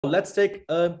let's take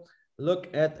a look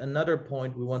at another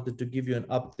point we wanted to give you an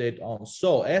update on.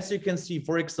 So as you can see,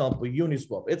 for example,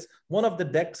 Uniswap, it's one of the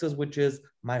DEXs, which is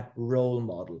my role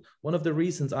model. One of the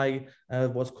reasons I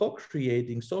was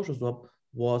co-creating SocialSwap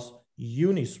was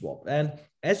Uniswap. And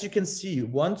as you can see,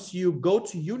 once you go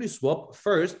to Uniswap,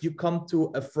 first you come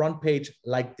to a front page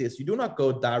like this. You do not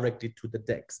go directly to the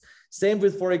DEX. Same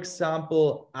with, for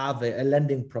example, Aave, a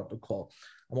lending protocol.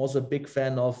 I'm also a big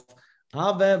fan of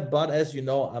Aave, but as you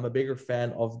know, I'm a bigger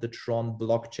fan of the Tron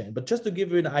blockchain. But just to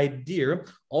give you an idea,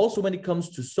 also when it comes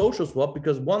to SocialSwap,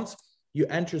 because once you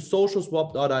enter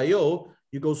socialswap.io,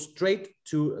 you go straight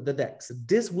to the DEX.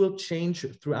 This will change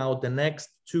throughout the next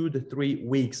 2 to 3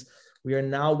 weeks. We are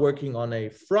now working on a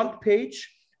front page,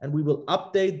 and we will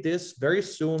update this very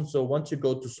soon. So once you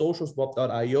go to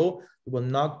socialswap.io, you will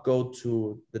not go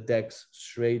to the DEX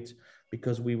straight,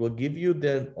 because we will give you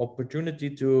the opportunity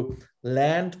to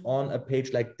land on a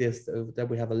page like this, that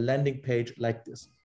we have a landing page like this.